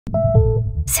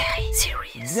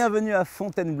Bienvenue à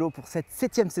Fontainebleau pour cette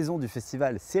 7e saison du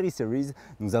festival Série Series.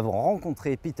 Nous avons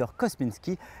rencontré Peter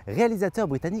Kosminsky, réalisateur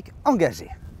britannique engagé.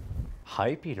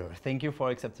 Hi Peter, thank you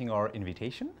for accepting our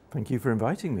invitation. Thank you for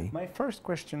inviting me. My first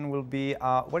question will be,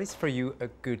 what is for you a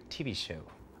good TV show?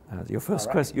 Your first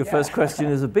question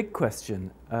is a big question.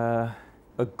 A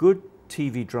good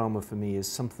TV drama for me is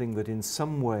something that in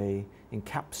some way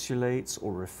encapsulates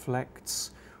or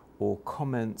reflects or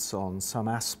comments on some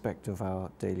aspect of our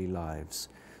daily lives.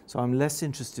 So I'm less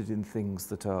interested in things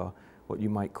that are what you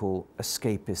might call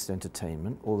escapist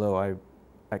entertainment, although I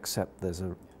accept there's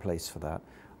a place for that.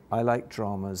 I like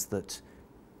dramas that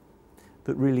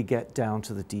really get down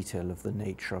to the detail of the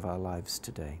nature of our lives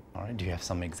today. All right, do you have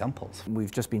some examples?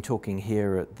 We've just been talking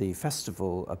here at the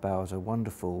festival about a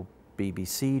wonderful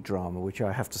BBC drama, which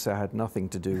I have to say I had nothing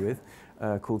to do with,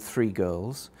 called Three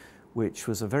Girls, which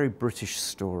was a very British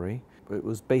story. It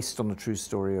was based on a true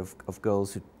story of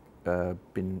girls who'd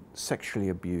been sexually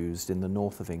abused in the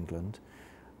north of England.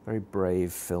 Very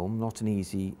brave film, not an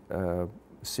easy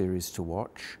series to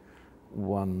watch.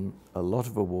 Won a lot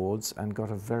of awards and got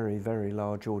a very, very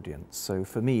large audience. So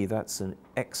for me, that's an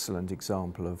excellent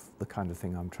example of the kind of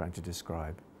thing I'm trying to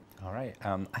describe. All right,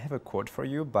 I have a quote for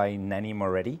you by Nanni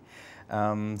Moretti.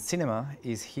 Cinema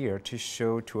is here to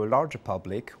show to a larger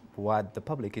public what the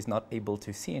public is not able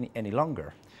to see any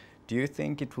longer. Do you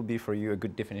think it will be for you a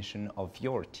good definition of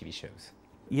your TV shows?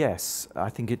 Yes, I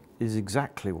think it is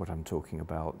exactly what I'm talking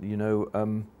about. You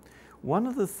know, one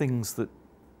of the things that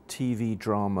TV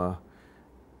drama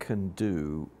can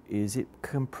do is it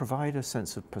can provide a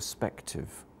sense of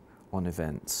perspective on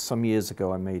events. Some years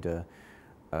ago I made a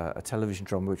television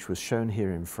drama which was shown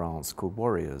here in France called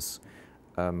Warriors.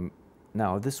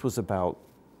 Now this was about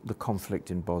the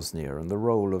conflict in Bosnia and the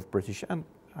role of British and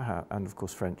of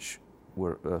course French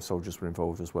soldiers were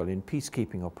involved as well in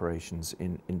peacekeeping operations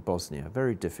in Bosnia.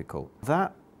 Very difficult.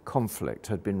 That conflict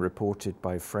had been reported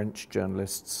by French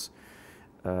journalists,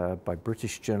 by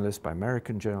British journalists, by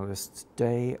American journalists,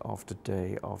 day after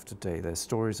day after day. Their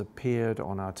stories appeared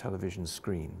on our television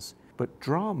screens. But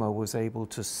drama was able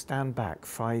to stand back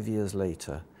 5 years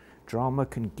later. Drama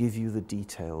can give you the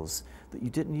details that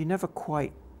you never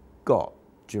quite got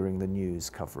during the news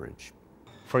coverage.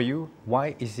 For you,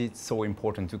 why is it so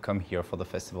important to come here for the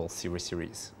festival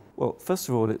Series? Well, first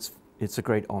of all, it's a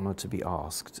great honor to be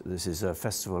asked. This is a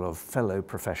festival of fellow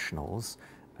professionals,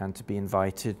 and to be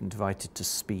invited to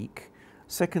speak.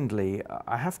 Secondly,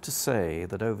 I have to say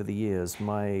that over the years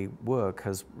my work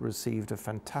has received a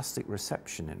fantastic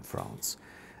reception in France.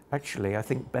 Actually, I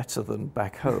think better than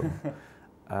back home.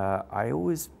 I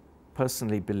always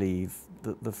personally believe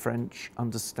that the French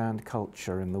understand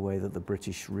culture in the way that the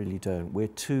British really don't. We're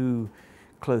too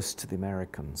close to the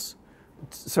Americans.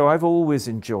 So I've always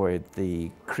enjoyed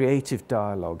the creative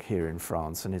dialogue here in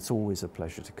France, and it's always a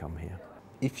pleasure to come here.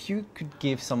 If you could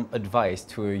give some advice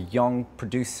to a young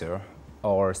producer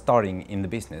or starting in the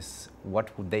business,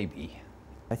 what would they be?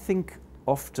 I think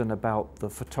often about the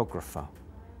photographer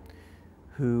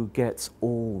who gets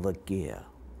all the gear,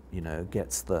 you know,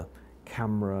 gets the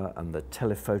camera and the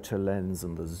telephoto lens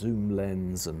and the zoom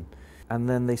lens, and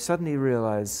then they suddenly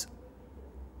realize,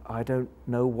 I don't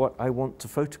know what I want to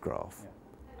photograph. Yeah.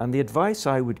 And the advice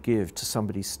I would give to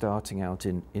somebody starting out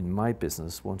in my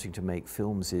business, wanting to make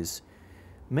films, is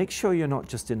make sure you're not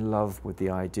just in love with the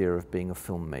idea of being a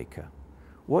filmmaker.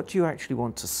 What do you actually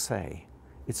want to say?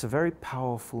 It's a very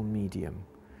powerful medium.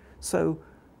 So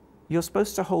you're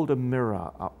supposed to hold a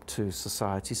mirror up to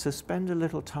society, so spend a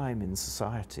little time in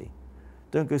society.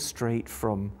 Don't go straight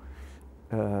from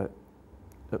at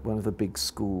one of the big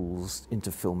schools into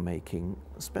filmmaking.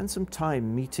 Spend some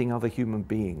time meeting other human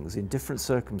beings in different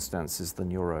circumstances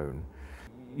than your own.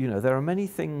 You know, there are many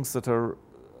things that are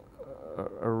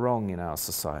wrong in our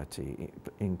society,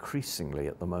 increasingly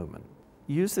at the moment.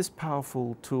 Use this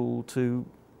powerful tool to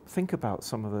think about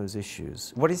some of those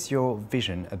issues. What is your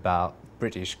vision about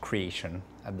British creation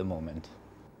at the moment?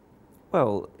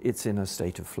 Well, it's in a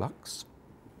state of flux.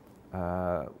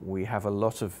 We have a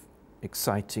lot of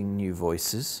exciting new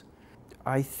voices.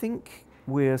 I think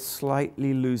we're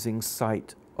slightly losing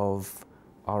sight of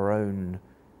our own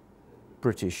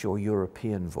British or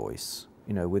European voice.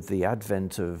 You know, with the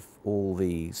advent of all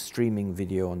the streaming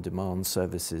video on demand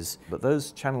services, but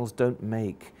those channels don't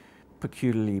make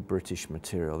peculiarly British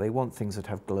material. They want things that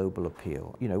have global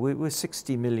appeal. You know, we're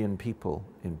 60 million people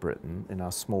in Britain, in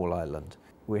our small island.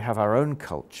 We have our own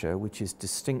culture, which is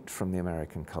distinct from the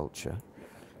American culture.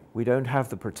 We don't have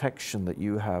the protection that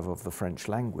you have of the French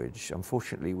language.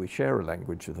 Unfortunately, we share a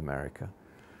language with America.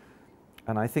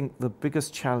 And I think the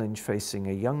biggest challenge facing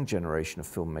a young generation of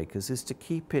filmmakers is to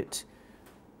keep it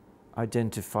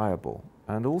identifiable,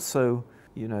 and also,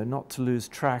 you know, not to lose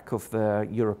track of their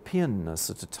Europeanness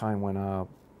at a time when our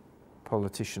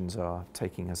politicians are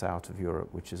taking us out of Europe,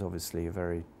 which is obviously a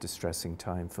very distressing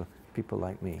time for people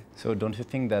like me. So don't you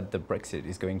think that the Brexit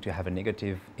is going to have a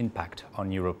negative impact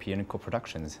on European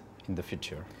co-productions in the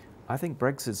future? I think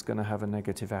Brexit's going to have a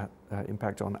negative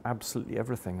impact on absolutely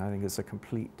everything. I think it's a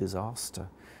complete disaster.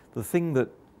 The thing that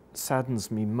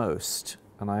saddens me most,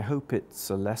 and I hope it's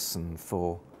a lesson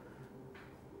for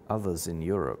others in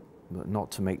Europe,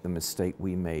 not to make the mistake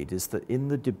we made, is that in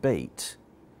the debate,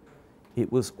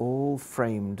 it was all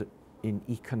framed in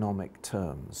economic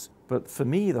terms. But for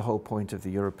me, the whole point of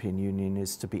the European Union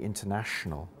is to be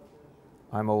international.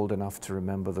 I'm old enough to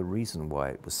remember the reason why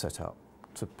it was set up,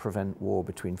 to prevent war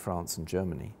between France and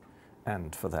Germany,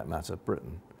 and for that matter,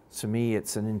 Britain. To me,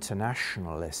 it's an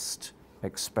internationalist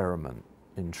experiment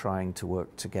in trying to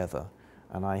work together.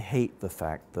 And I hate the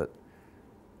fact that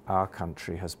our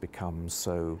country has become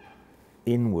so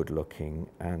inward-looking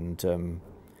and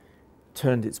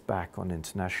turned its back on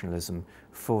internationalism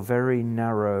for very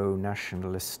narrow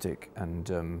nationalistic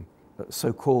and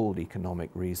so-called economic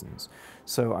reasons.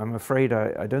 So I'm afraid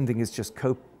I don't think it's just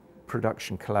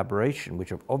co-production collaboration,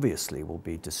 which obviously will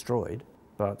be destroyed,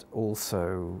 but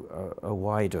also a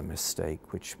wider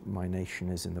mistake, which my nation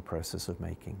is in the process of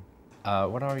making.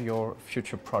 What are your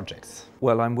future projects?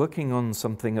 Well, I'm working on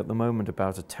something at the moment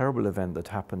about a terrible event that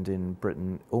happened in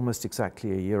Britain almost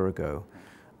exactly a year ago.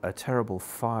 A terrible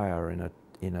fire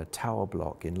in a tower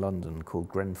block in London called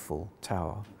Grenfell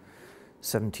Tower.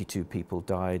 72 people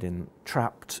died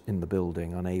trapped in the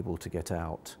building, unable to get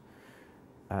out.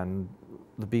 And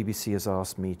the BBC has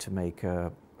asked me to make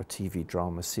a TV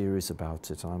drama series about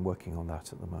it, and I'm working on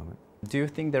that at the moment. Do you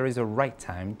think there is a right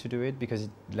time to do it? Because,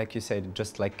 like you said,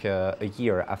 just like a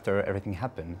year after everything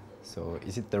happened. So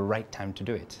is it the right time to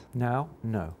do it? Now?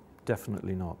 No,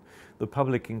 definitely not. The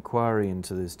public inquiry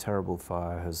into this terrible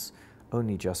fire has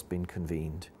only just been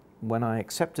convened. When I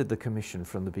accepted the commission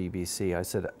from the BBC, I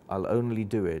said, I'll only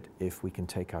do it if we can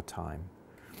take our time.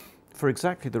 For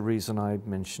exactly the reason I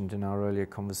mentioned in our earlier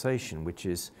conversation, which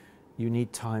is you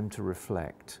need time to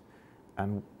reflect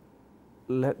and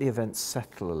let the events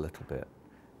settle a little bit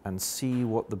and see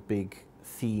what the big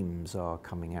themes are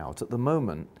coming out. At the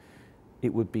moment,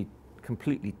 it would be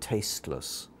completely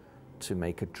tasteless to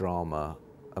make a drama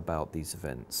about these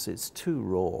events. It's too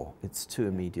raw, it's too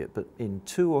immediate, but in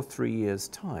 2 or 3 years'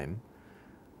 time,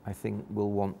 I think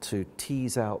we'll want to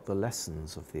tease out the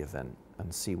lessons of the event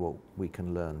and see what we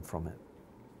can learn from it.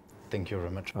 Thank you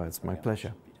very much. Oh, it's my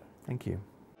pleasure. Thank you.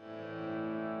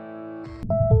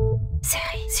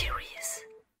 Série Series.